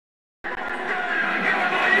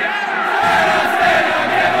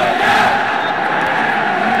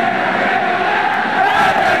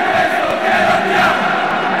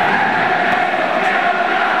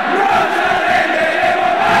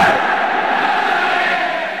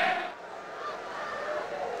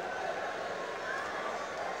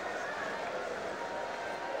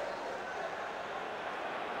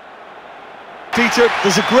Peter.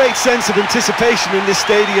 There's a great sense of anticipation in this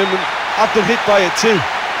stadium, and I've been hit by it too.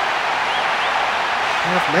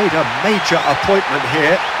 They've made a major appointment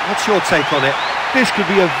here. What's your take on it? This could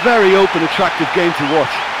be a very open, attractive game to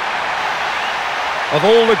watch. Of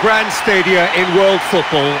all the grand stadia in world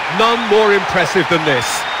football, none more impressive than this.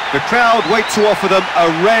 The crowd wait to offer them a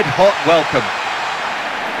red-hot welcome.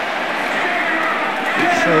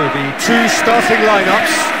 So the two starting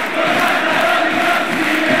lineups.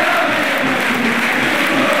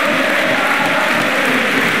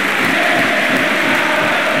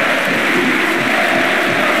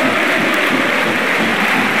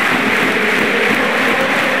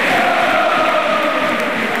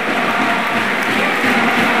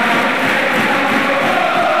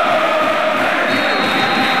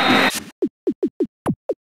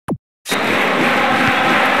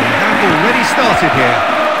 Started here.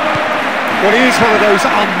 Well, he is one of those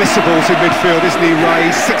unmissables in midfield, isn't he,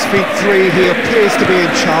 Ray? 6'3", he appears to be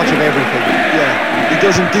in charge of everything. Yeah, he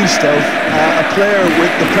doesn't do stealth. A player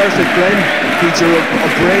with the perfect blend, Peter,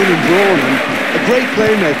 of brain and brawn, and a great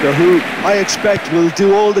playmaker who I expect will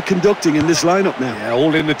do all the conducting in this lineup now. Yeah,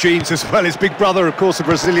 all in the genes as well. His big brother, of course, a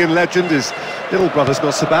Brazilian legend. His little brother's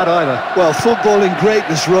not so bad either. Well, footballing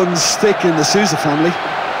greatness runs thick in the Sousa family.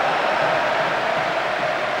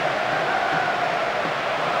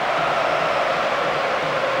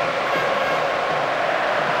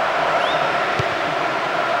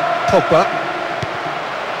 Pogba.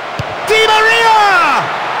 Di Maria!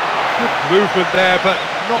 Good movement there, but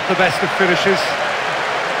not the best of finishes.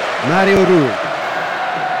 Mario Rui.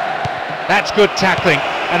 That's good tackling,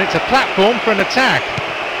 and it's a platform for an attack.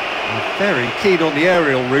 Very keen on the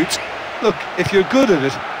aerial route. Look, if you're good at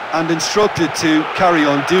it and instructed to carry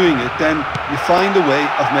on doing it, then you find a way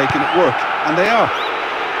of making it work, and they are.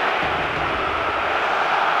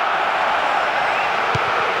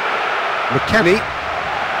 McKennie.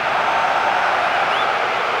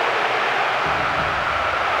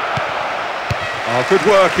 Oh, good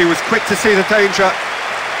work, he was quick to see the danger.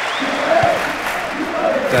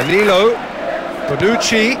 Danilo,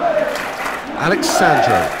 Bonucci,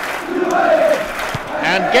 Alexandro.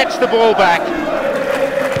 And gets the ball back.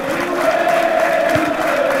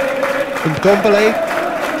 Ndombele,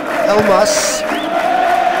 Elmas,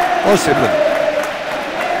 Osimhen.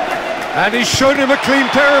 And he's shown him a clean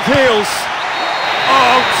pair of heels.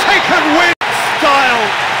 Oh, taken with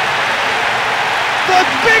style. The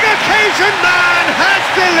big occasion man has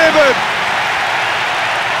delivered!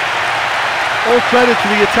 All credit to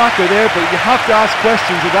the attacker there, but you have to ask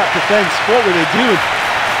questions of that defence. What were they doing?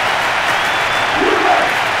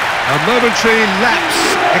 A momentary lapse.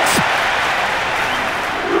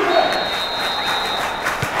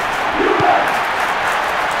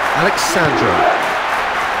 Alexandro.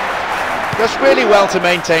 Does really well to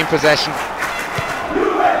maintain possession.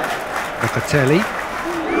 Locatelli.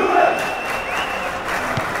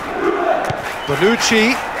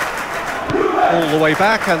 Bonucci, all the way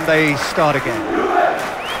back, and they start again.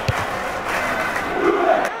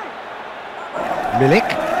 Milik.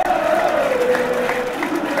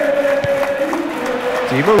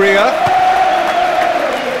 Di Maria.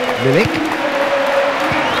 Milik.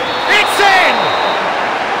 It's in!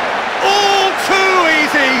 All too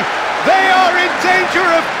easy! They are in danger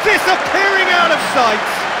of disappearing out of sight!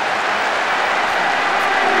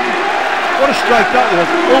 What a strike that was,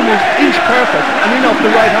 almost inch perfect, and in off the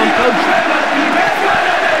right-hand post.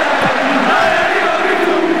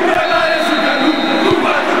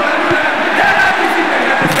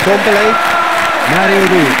 Ndombele, Mario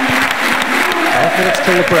Rui. 12 minutes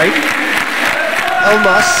till the break.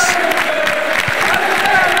 Elmas.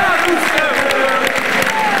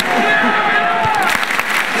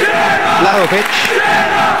 Vlahovic.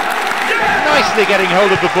 Nicely getting hold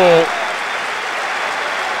of the ball.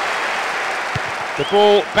 The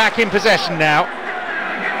ball back in possession now.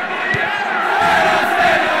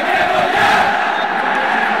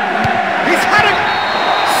 He's had it!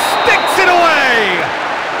 Sticks it away!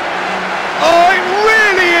 Oh, it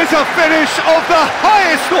really is a finish of the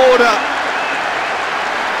highest order!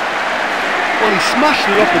 Well, he smashed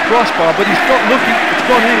it off the crossbar, but he's got lucky, it's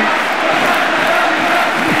gone in.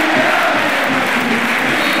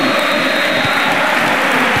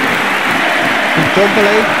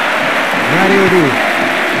 Ndombele. Mario Rui.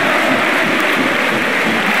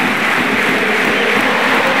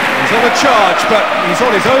 He's on a charge, but he's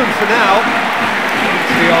on his own for now.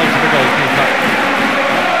 It's the arms of the goalkeeper.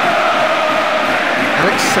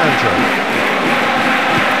 Alexandro.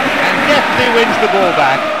 And definitely wins the ball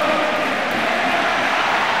back.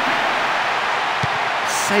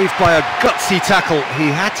 Saved by a gutsy tackle. He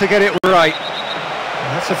had to get it right.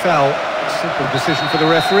 That's a foul. Simple decision for the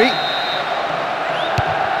referee.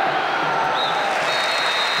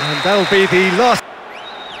 And that'll be the last.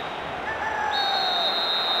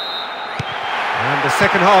 And the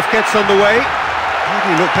second half gets underway. How do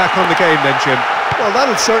you look back on the game then, Jim? Well,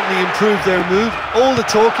 that'll certainly improve their mood. All the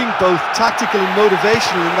talking, both tactical and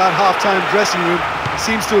motivational in that half-time dressing room,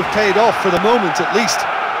 seems to have paid off for the moment at least.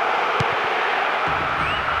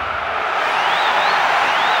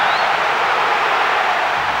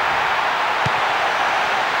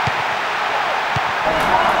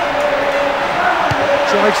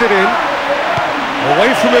 Drives it in.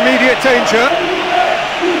 Away from immediate danger.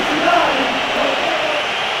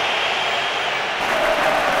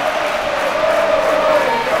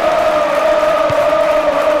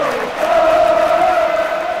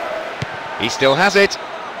 He still has it.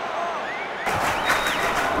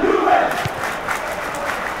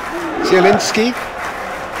 Zielinski.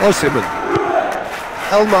 Osimhen.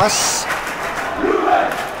 Elmas.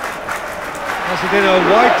 Has it in a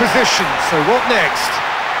wide position, so what next?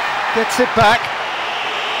 Gets it back.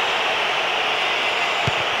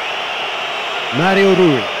 Mario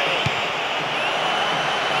Rui.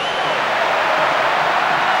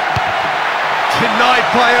 Denied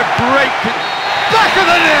by a great... Back of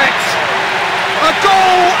the net! A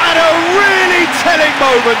goal at a really telling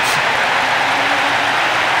moment.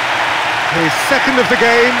 His second of the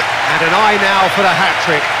game, and an eye now for the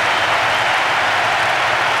hat-trick.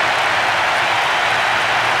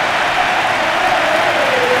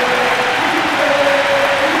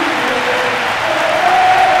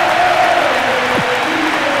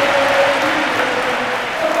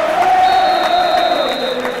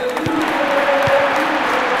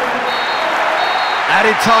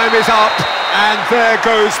 Added time is up, and there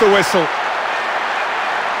goes the whistle.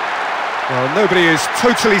 Well, nobody is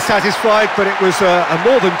totally satisfied, but it was a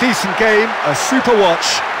more than decent game, a super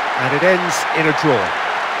watch, and it ends in a draw.